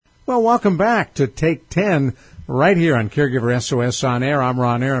Well, welcome back to Take 10 right here on Caregiver SOS On Air. I'm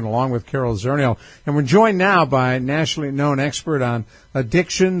Ron Aaron along with Carol Zernial, and we're joined now by nationally known expert on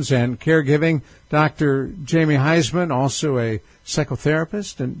addictions and caregiving, Dr. Jamie Huysman, also a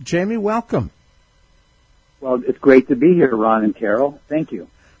psychotherapist. And Jamie, welcome. Well, it's great to be here, Ron and Carol. Thank you.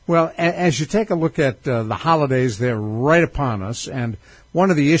 Well, as you take a look at the holidays, they're right upon us, and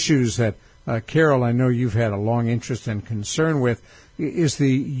one of the issues that, Carol, I know you've had a long interest and concern with is the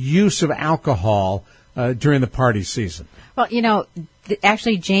use of alcohol during the party season. Well, you know,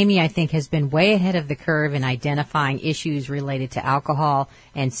 actually, Jamie, I think, has been way ahead of the curve in identifying issues related to alcohol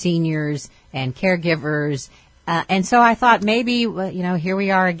and seniors and caregivers. And so I thought maybe, here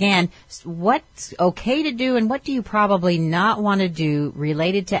we are again. What's okay to do and what do you probably not want to do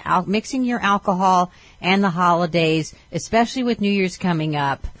related to mixing your alcohol and the holidays, especially with New Year's coming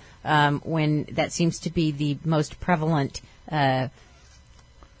up, when that seems to be the most prevalent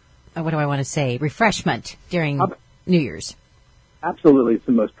refreshment during New Year's. Absolutely, it's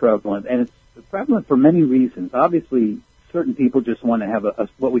the most prevalent, and it's prevalent for many reasons. Obviously, certain people just want to have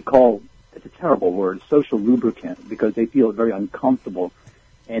what we call, it's a terrible word, social lubricant, because they feel very uncomfortable,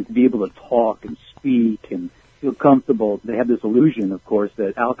 and to be able to talk and speak and feel comfortable, they have this illusion, of course,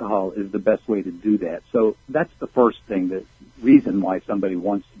 that alcohol is the best way to do that. So that's the first thing, the reason why somebody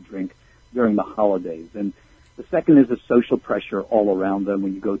wants to drink during the holidays. And the second is the social pressure all around them.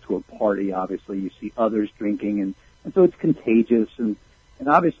 When you go to a party, obviously, you see others drinking, and so it's contagious. And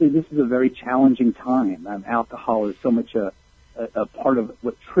obviously, this is a very challenging time. Alcohol is so much a part of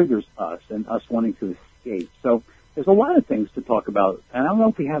what triggers us and us wanting to escape. So there's a lot of things to talk about. And I don't know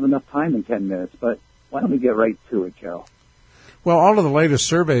if we have enough time in 10 minutes, but why don't we get right to it, Carol? Well, all of the latest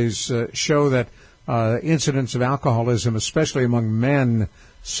surveys show that incidence of alcoholism, especially among men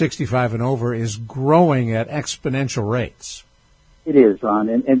 65 and over, is growing at exponential rates. It is, Ron,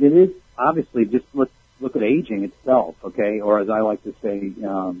 and it is obviously just look at aging itself, okay, or as I like to say,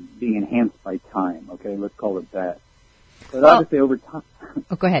 being enhanced by time, okay, let's call it that. But obviously over time.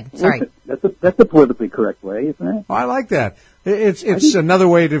 Oh, go ahead. Sorry. That's a politically correct way, isn't it? Oh, I like that. It's another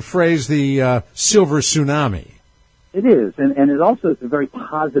way to phrase the silver tsunami. It is, and it also is a very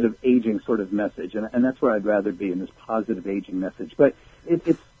positive aging sort of message, and that's where I'd rather be, in this positive aging message. But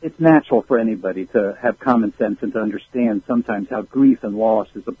it's natural for anybody to have common sense and to understand sometimes how grief and loss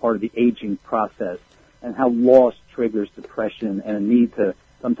is a part of the aging process, and how loss triggers depression and a need to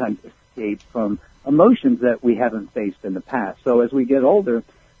sometimes escape from emotions that we haven't faced in the past. So as we get older,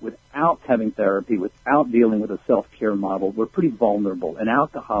 without having therapy, without dealing with a self-care model, we're pretty vulnerable, and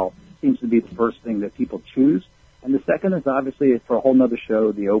alcohol seems to be the first thing that people choose. And the second is obviously, for a whole nother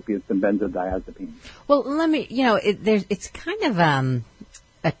show, the opiates and benzodiazepines. Well, it's kind of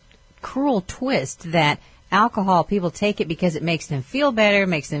a cruel twist that alcohol, people take it because it makes them feel better,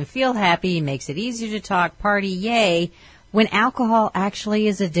 makes them feel happy, makes it easier to talk, party, yay, when alcohol actually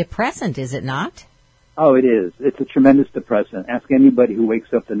is a depressant, is it not? Oh, it is. It's a tremendous depressant. Ask anybody who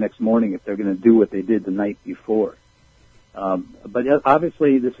wakes up the next morning if they're going to do what they did the night before. But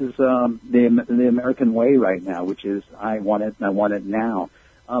obviously, this is the American way right now, which is I want it and I want it now.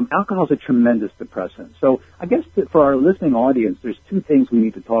 Alcohol is a tremendous depressant. So I guess for our listening audience, there's two things we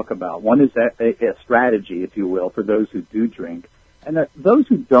need to talk about. One is a strategy, if you will, for those who do drink. And those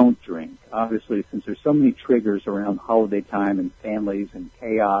who don't drink, obviously, since there's so many triggers around holiday time and families and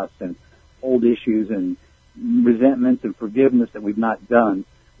chaos and old issues and resentment and forgiveness that we've not done,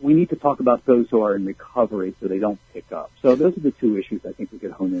 we need to talk about those who are in recovery so they don't pick up. So those are the two issues I think we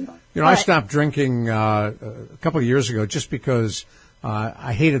could hone in on. I stopped drinking a couple of years ago just because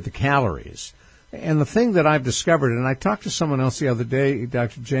I hated the calories. And the thing that I've discovered, and I talked to someone else the other day,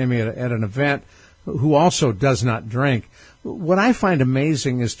 Dr. Jamie, at an event, who also does not drink. What I find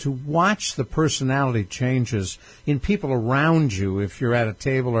amazing is to watch the personality changes in people around you if you're at a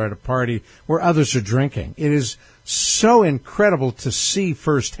table or at a party where others are drinking. It is so incredible to see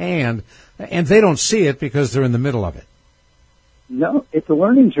firsthand, and they don't see it because they're in the middle of it. No, it's a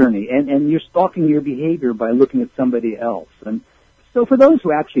learning journey, and you're stalking your behavior by looking at somebody else. And so for those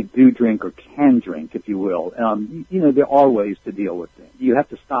who actually do drink or can drink, if you will, there are ways to deal with it. You have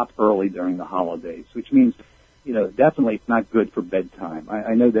to stop early during the holidays, which means, definitely it's not good for bedtime.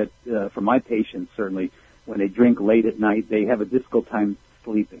 I know that for my patients, certainly, when they drink late at night, they have a difficult time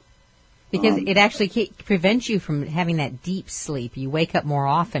sleeping. Because it actually prevents you from having that deep sleep. You wake up more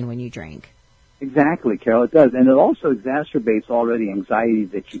often when you drink. Exactly, Carol, it does. And it also exacerbates already anxiety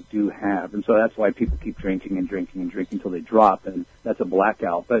that you do have. And so that's why people keep drinking and drinking and drinking until they drop, and that's a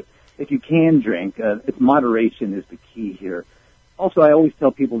blackout. But if you can drink, moderation is the key here. Also, I always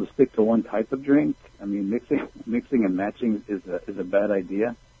tell people to stick to one type of drink. I mean, mixing and matching is a bad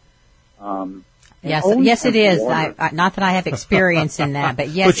idea. Yes, it is. Not that I have experience in that, but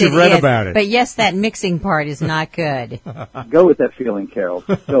yes, but you've read about it. But yes, that mixing part is not good. Go with that feeling, Carol.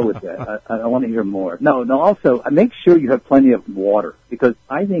 Go with that. I want to hear more. No. Also, make sure you have plenty of water, because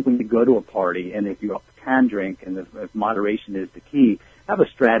I think when you go to a party, and if you can drink, and if moderation is the key, have a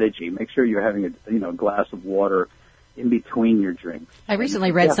strategy. Make sure you're having a glass of water in between your drinks. I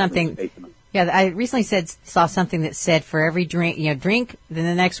recently read something. Yeah, I recently saw something that said for every drink, then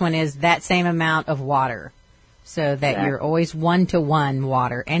the next one is that same amount of water, so that you're always 1-to-1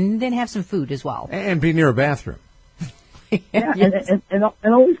 water, and then have some food as well. And be near a bathroom. And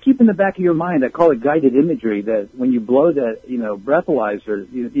always keep in the back of your mind, I call it guided imagery, that when you blow that, breathalyzer,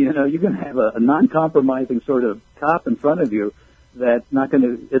 you're going to have a non-compromising sort of cop in front of you that's it's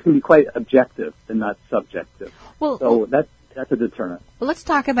going to be quite objective and not subjective. So that's a deterrent. Well, let's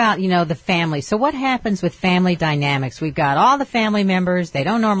talk about, the family. So what happens with family dynamics? We've got all the family members. They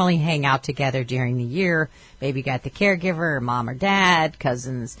don't normally hang out together during the year. Maybe you got the caregiver, mom or dad,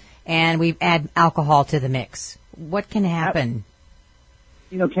 cousins, and we add alcohol to the mix. What can happen?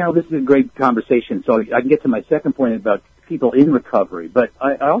 Carol, this is a great conversation. So I can get to my second point about people in recovery. But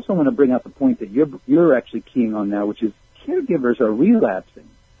I also want to bring up a point that you're actually keying on now, which is caregivers are relapsing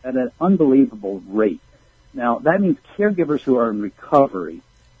at an unbelievable rate. Now, that means caregivers who are in recovery,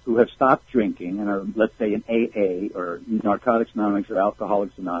 who have stopped drinking and are, let's say, in AA or Narcotics Anonymous or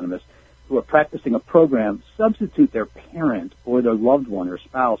Alcoholics Anonymous, who are practicing a program, substitute their parent or their loved one or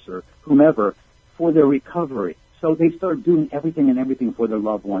spouse or whomever for their recovery. So they start doing everything for their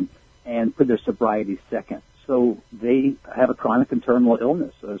loved one and put their sobriety second. So they have a chronic and terminal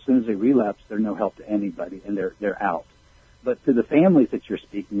illness. So as soon as they relapse, they're no help to anybody, and they're out. But to the families that you're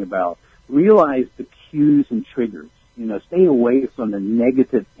speaking about, realize the cues and triggers. Stay away from the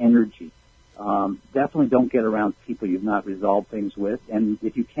negative energy. Definitely don't get around people you've not resolved things with. And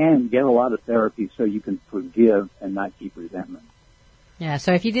if you can, get a lot of therapy so you can forgive and not keep resentment. Yeah,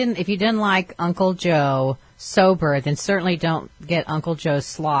 so if you didn't like Uncle Joe sober, then certainly don't get Uncle Joe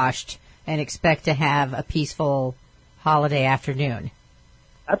sloshed and expect to have a peaceful holiday afternoon.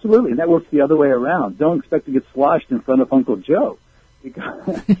 Absolutely, and that works the other way around. Don't expect to get sloshed in front of Uncle Joe.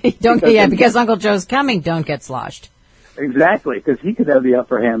 Because Uncle Joe's coming, don't get sloshed. Exactly, because he could have the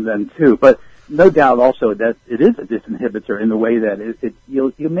upper hand then too. But no doubt also that it is a disinhibitor in the way that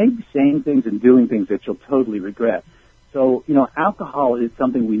you may be saying things and doing things that you'll totally regret. So, alcohol is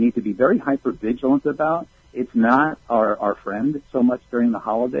something we need to be very hyper-vigilant about. It's not our friend so much during the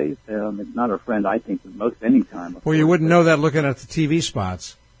holidays. It's not our friend, I think, most any time. Well, you wouldn't know that looking at the TV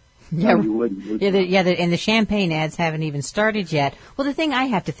spots. Yeah, no, you wouldn't. And the champagne ads haven't even started yet. Well, the thing I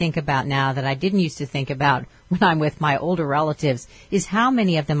have to think about now that I didn't used to think about when I'm with my older relatives is how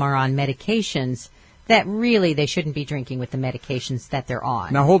many of them are on medications that really they shouldn't be drinking with the medications that they're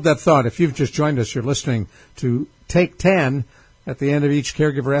on. Now, hold that thought. If you've just joined us, you're listening to Take 10. At the end of each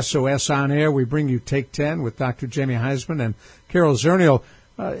Caregiver SOS on air, we bring you Take 10 with Dr. Jamie Heisman and Carol Zernial.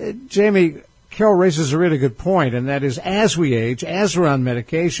 Jamie, Carol raises a really good point, and that is as we age, as we're on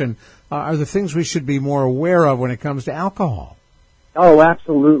medication, are the things we should be more aware of when it comes to alcohol. Oh,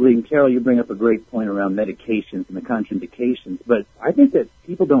 absolutely. And Carol, you bring up a great point around medications and the contraindications. But I think that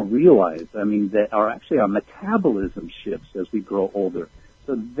people don't realize, that our metabolism shifts as we grow older.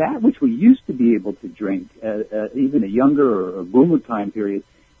 So that which we used to be able to drink, even a younger or a boomer time period,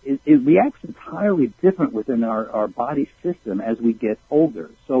 it reacts entirely different within our body system as we get older.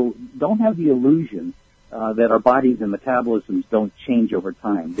 So don't have the illusion that our bodies and metabolisms don't change over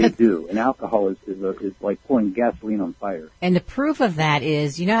time. They do. And alcohol is like pouring gasoline on fire. And the proof of that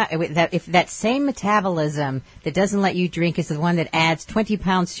is, that if that same metabolism that doesn't let you drink is the one that adds 20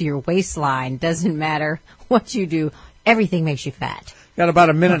 pounds to your waistline, doesn't matter what you do, everything makes you fat. Got about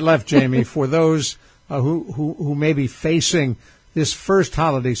a minute left, Jamie, for those who may be facing this first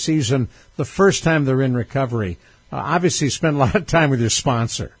holiday season, the first time they're in recovery. Obviously, spend a lot of time with your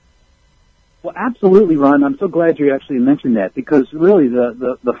sponsor. Well, absolutely, Ron. I'm so glad you actually mentioned that, because really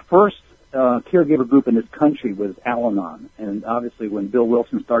the first caregiver group in this country was Al-Anon. And obviously when Bill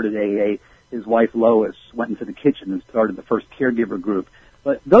Wilson started AA, his wife Lois went into the kitchen and started the first caregiver group.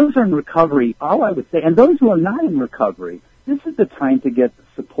 But those are in recovery, all I would say, and those who are not in recovery, this is the time to get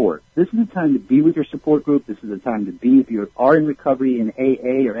support. This is the time to be with your support group. This is the time to be, if you are in recovery in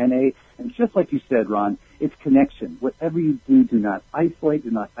AA or NA. And just like you said, Ron, it's connection. Whatever you do, do not isolate,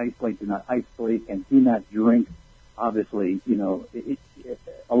 and do not drink, obviously,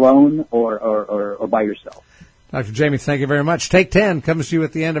 alone or by yourself. Dr. Jamie, thank you very much. Take 10 comes to you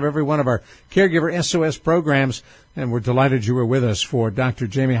at the end of every one of our Caregiver SOS programs, and we're delighted you were with us. For Dr.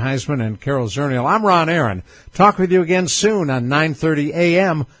 Jamie Heisman and Carol Zernial, I'm Ron Aaron. Talk with you again soon on 9:30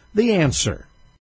 a.m. The Answer.